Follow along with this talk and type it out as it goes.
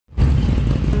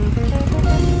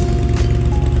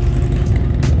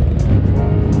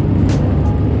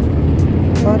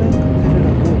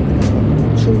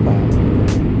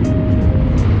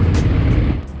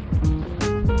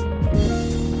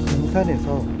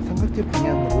삼각지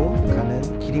방향으로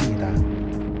가는 길입니다.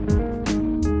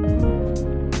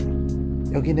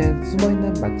 여기는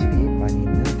숨어있는 맛집이 많이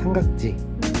있는 삼각지.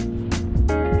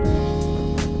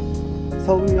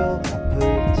 서울역 앞을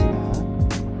지나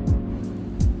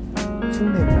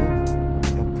숭례문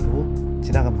옆으로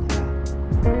지나갑니다.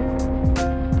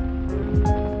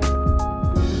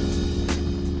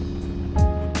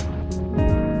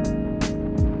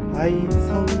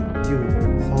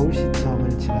 서울유 서울시청을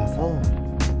지나서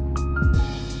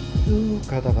쭉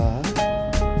가다가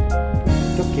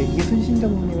이렇게 이순신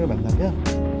장군님을 만나면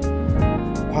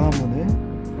광화문을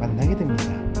만나게 됩니다.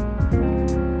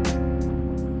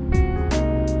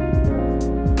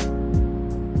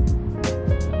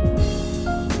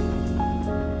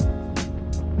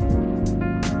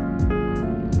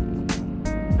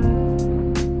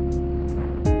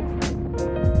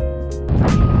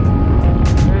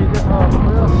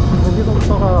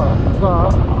 전기스쿠터가 누가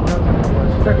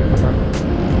그냥 시작입니다.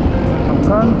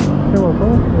 잠깐 세워서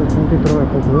정비 들어갈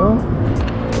거고요.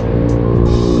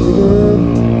 지금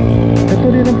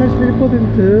배터리는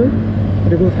 81%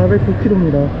 그리고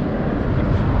 409km입니다.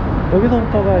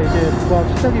 여기서부터가 이제 부학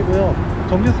시작이고요.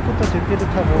 전기스쿠터 제피를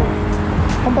타고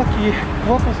한 바퀴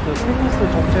부학코스, 풀코스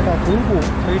전체 다 돌고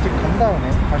저희 집 간 다음에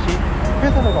다시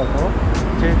회사로 가서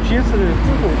제 GS를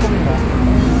끌고 올 겁니다.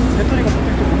 배터리가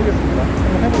붙을지 모르겠습니다.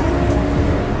 한번 해보겠습니다.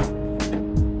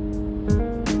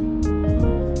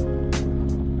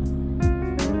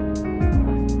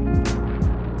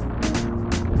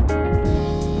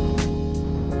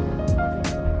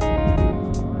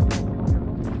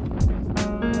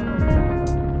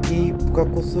 이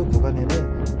부가코스 구간에는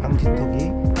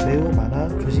방지턱이 매우 많아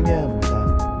조심해야 합니다.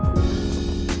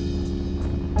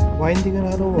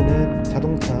 와인딩을 하러 오는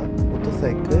자동차,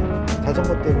 모터사이클,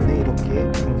 자전거 때문에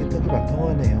이렇게 방지턱이 많다고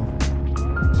하네요.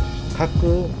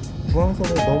 가끔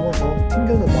중앙선을 넘어서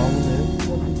튕겨서 나오는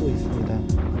사람들도 있습니다.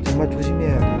 정말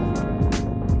조심해야 돼요.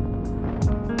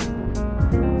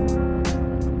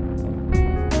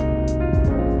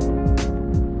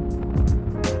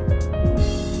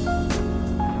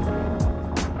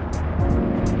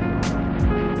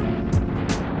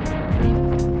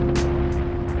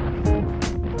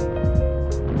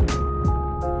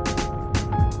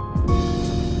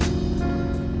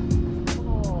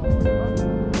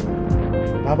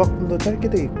 나박분도 짧게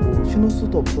돼 있고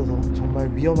신호수도 없어서 정말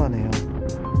위험하네요.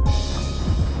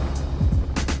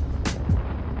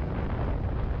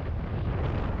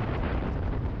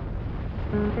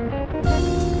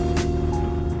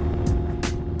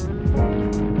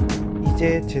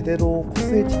 이제 제대로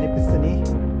코스에 진입했으니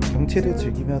경치를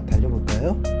즐기며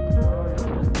달려볼까요?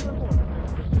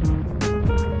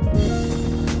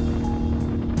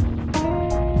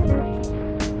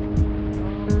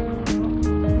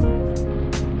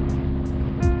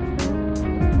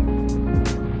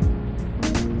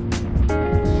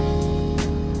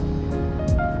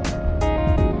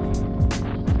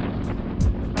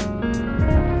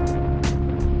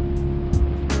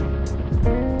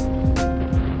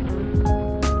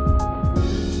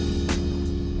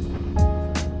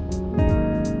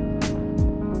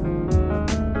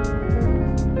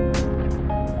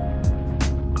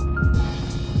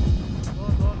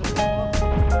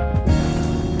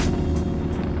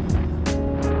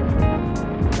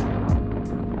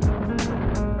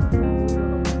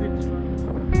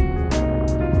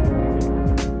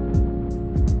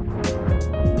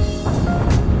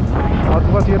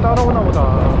 누가 뒤에 따라오나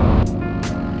보다.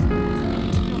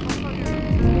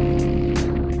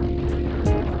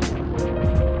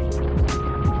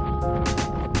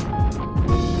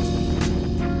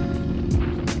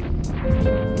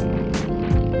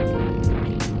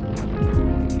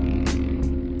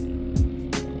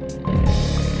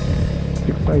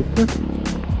 빅사이트?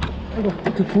 이거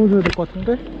밑에 부어줘야 될 것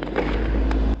같은데?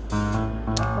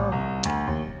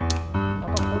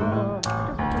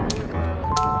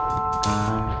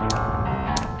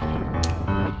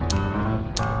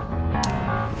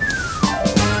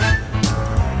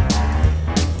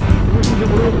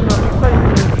 모르겠지만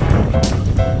빅사이트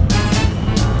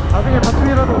나중에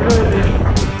바텀이라도 올려야지.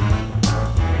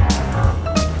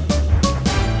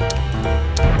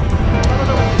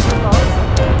 따라잡을 수 있을까?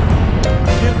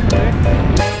 뒤에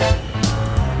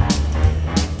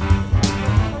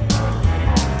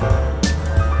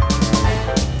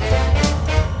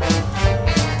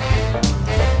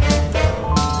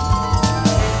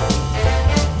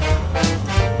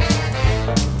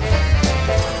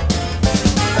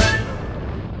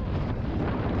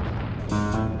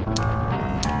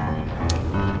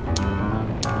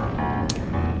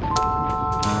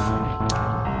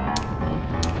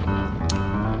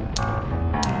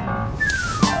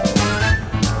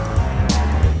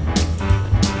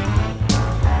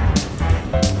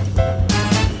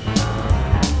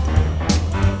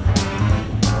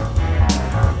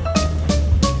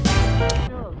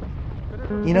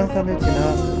인왕산을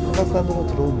지나 북악산으로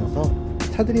들어오면서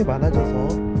차들이 많아져서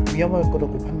위험할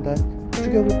거라고 판단,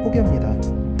 추격을 포기합니다.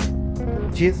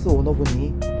 GS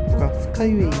오너분이 북악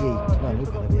스카이웨이에 입금함을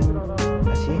바라며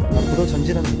다시 앞으로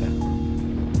전진합니다.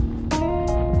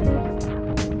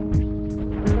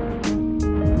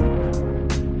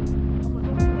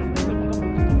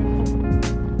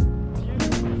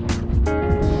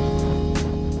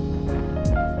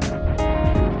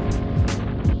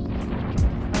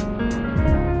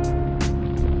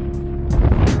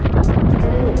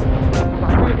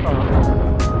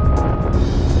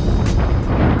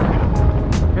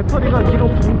 배터리가 뒤로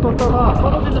붕 떴다가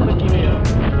떨어지는 느낌이에요.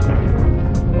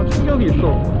 뭔가 충격이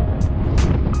있어.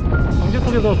 방지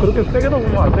속에서 그렇게 세게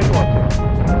넣으면 안 될 것 같아요.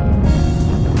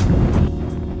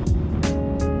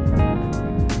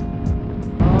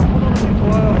 소독이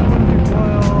좋아요. 소독이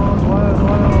좋아요. 좋아요.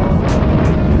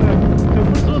 저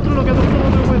풀스로틀로 계속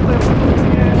끌어들고 있어요.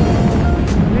 풀스로틀에.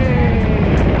 예.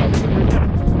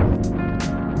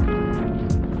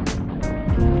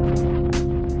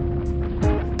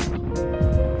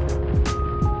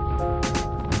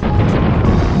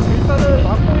 일단은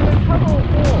막고 있는 차도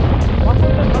없고 막고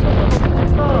있는 자동차도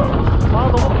없으니까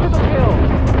너무 쾌적해요.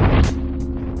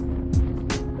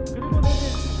 그리고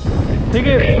되게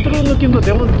부드러운 느낌도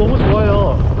너무 좋아요.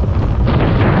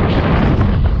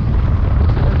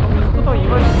 전기스쿠터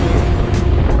이마이지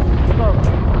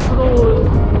부드러운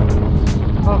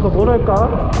그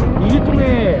뭐랄까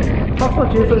일종의 박스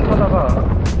GS를 타다가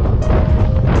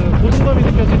그 보증감이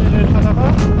느껴지는 걸 타다가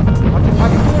마치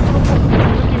자기 손을 처음 타는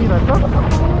느낌이랄까?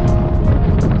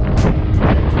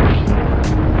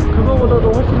 그거보다도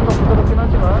훨씬 더 부드럽긴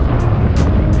하지만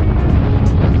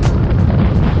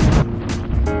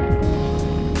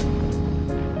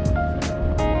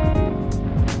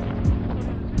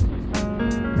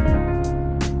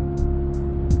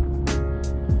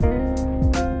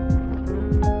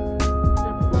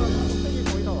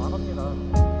거의 다 와갑니다.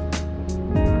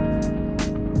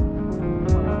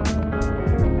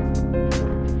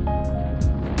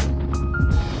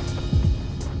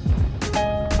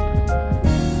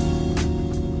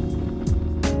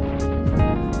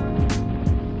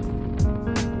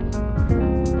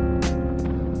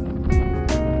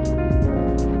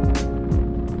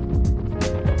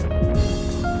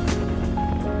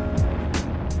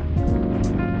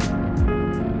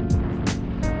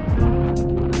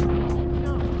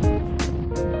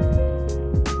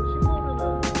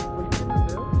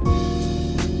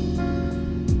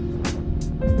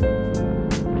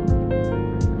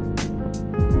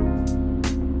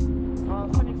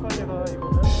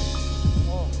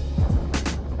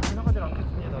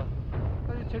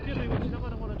 제피로 이거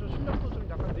지나가는 거는 좀 출력도 좀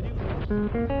약간 느리고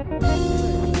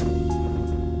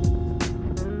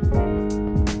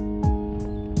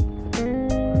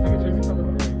되게 재밌다.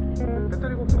 근데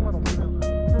배터리 걱정만 없으면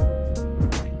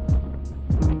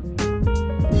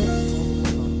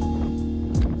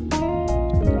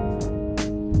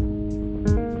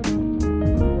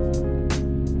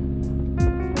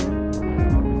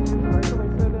라이트가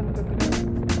있어야 되는데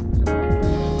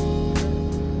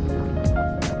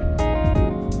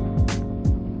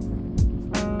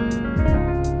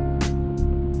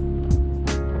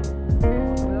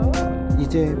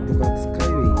이제 북악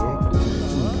스카이웨이에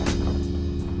도착했습니다.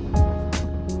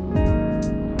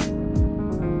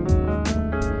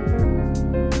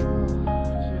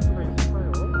 GS가 있을까요?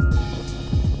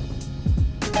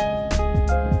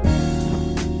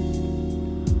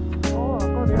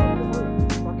 아까 내 앞에서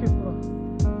막혔구나.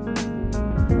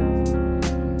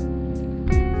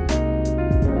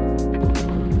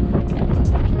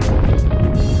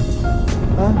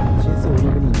 GS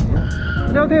오는길이 있네요.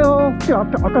 안녕하세요. 혹시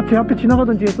아까 제 앞에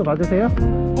지나가던 GS 맞으세요?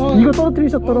 이거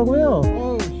떨어뜨리셨더라고요.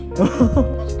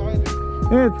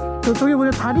 네, 저기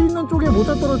뭐냐 다리 있는 쪽에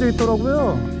모자 떨어져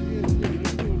있더라고요.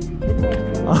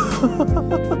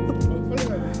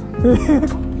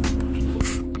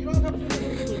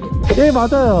 예,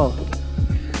 맞아요.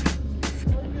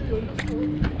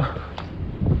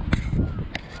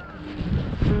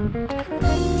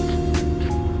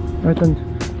 일단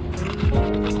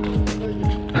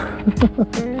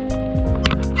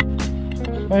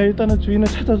일단은 주인을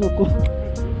찾아줬고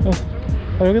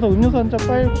여기서 음료수 한 잔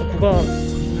빨고 누가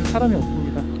사람이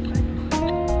없습니다.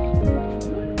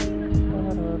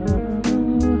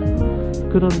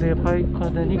 그런데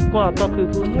바이크는 있고 아까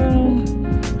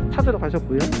그분은 찾으러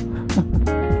가셨고요.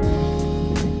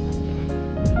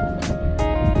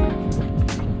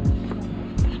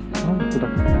 예쁘다.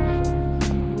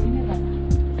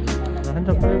 한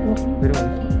잔 빨고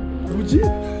내려가겠습니다. 뭐지?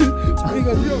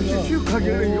 우리가 필요 없이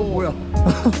취육하기에는 이거 뭐야?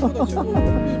 친구다 친구.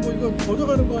 뭐 이거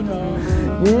젖어가는 거 아니야.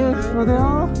 예,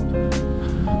 수고하세요.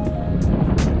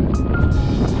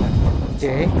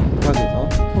 이제 부각에서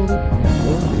서울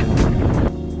방향으로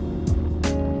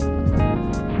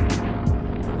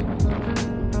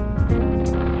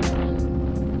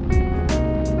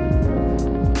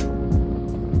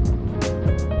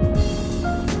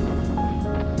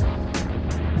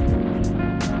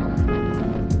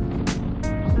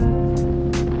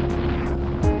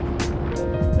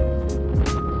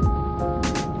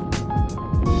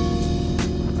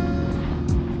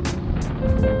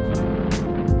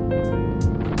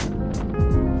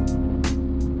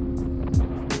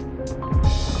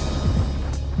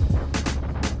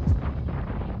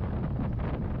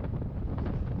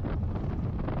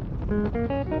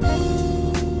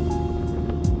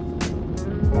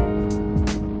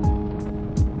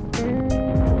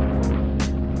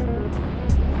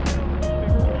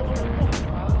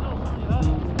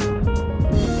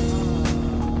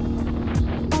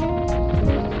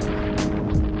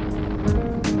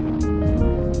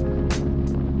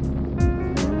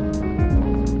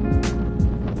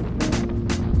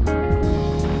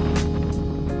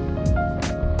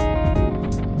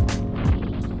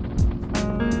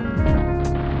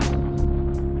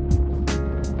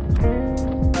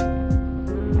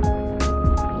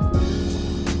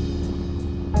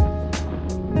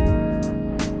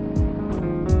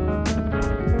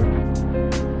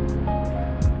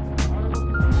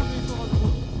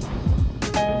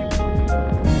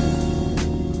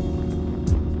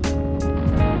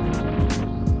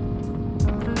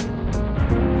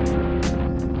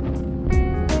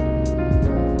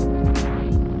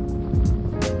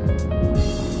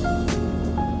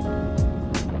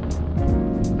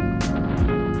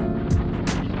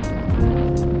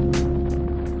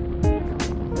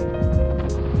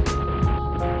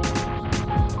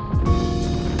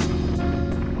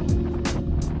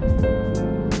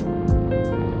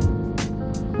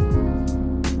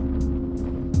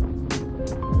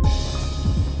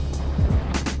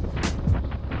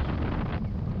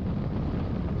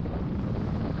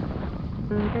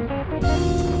내려갑니다.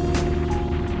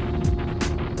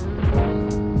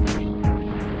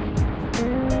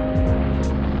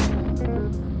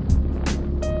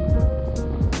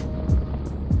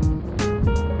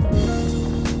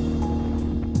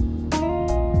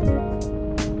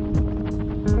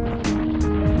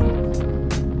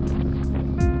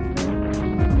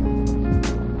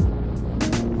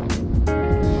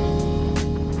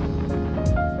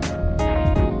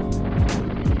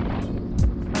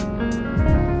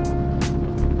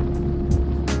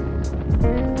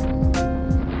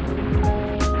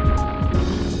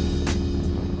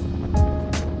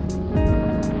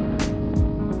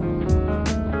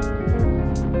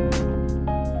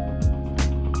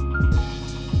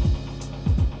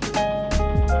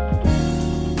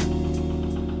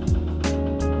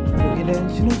 여기는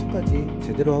신호수까지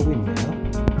제대로 하고 있네요.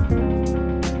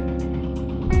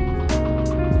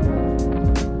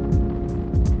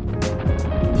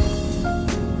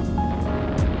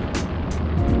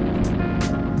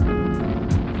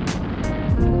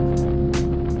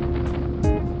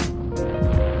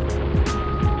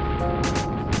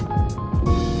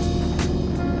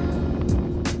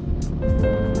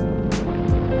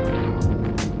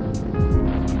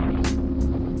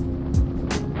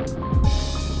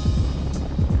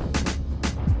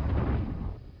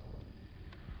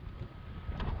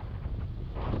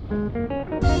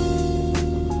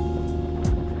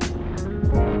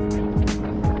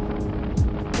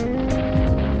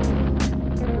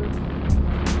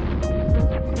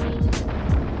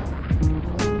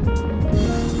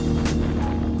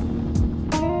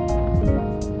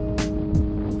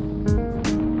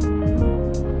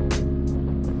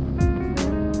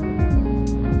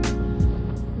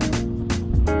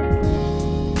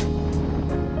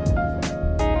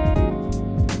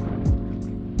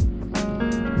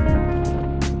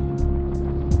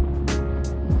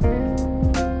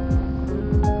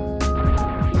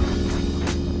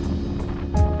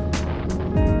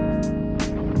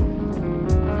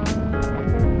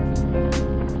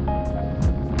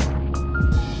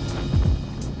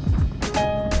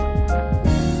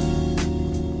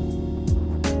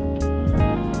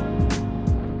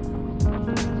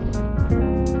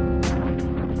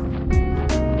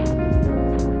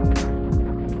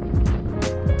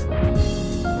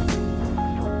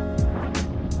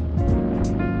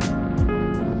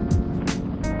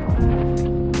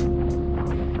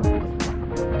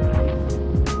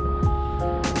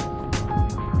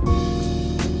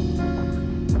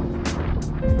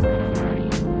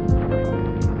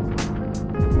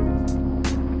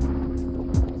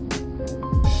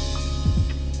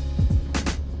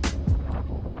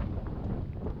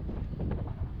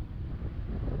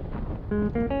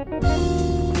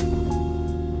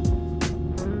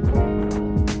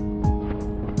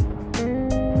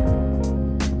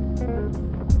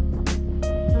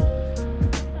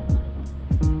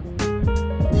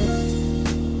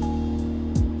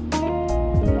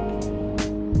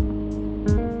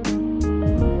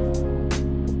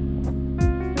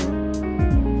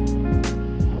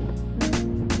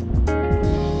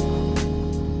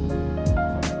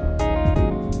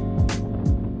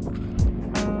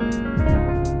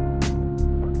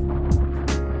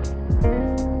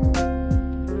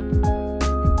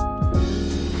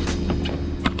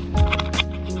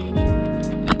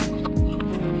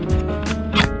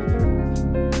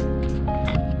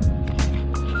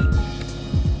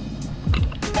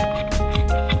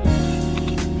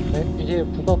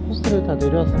 부가 코스를 다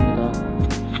내려왔습니다.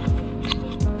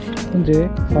 현재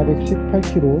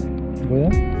 418km고요.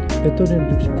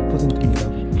 배터리는 69%입니다.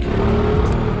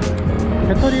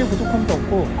 배터리의 부족함도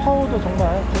없고 파워도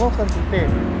정말 국악산 뛸 때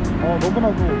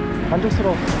너무나도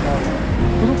만족스러웠습니다.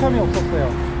 부족함이 없었어요.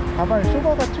 다만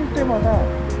쇼바가 칠 때마다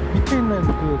밑에 있는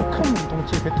그 큰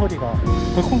덩치의 배터리가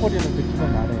덜컹거리는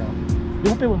느낌은 나네요.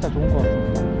 이거 빼고는 다 좋은 것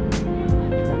같습니다.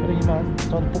 자, 그럼 이만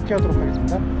전 복귀하도록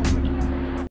하겠습니다.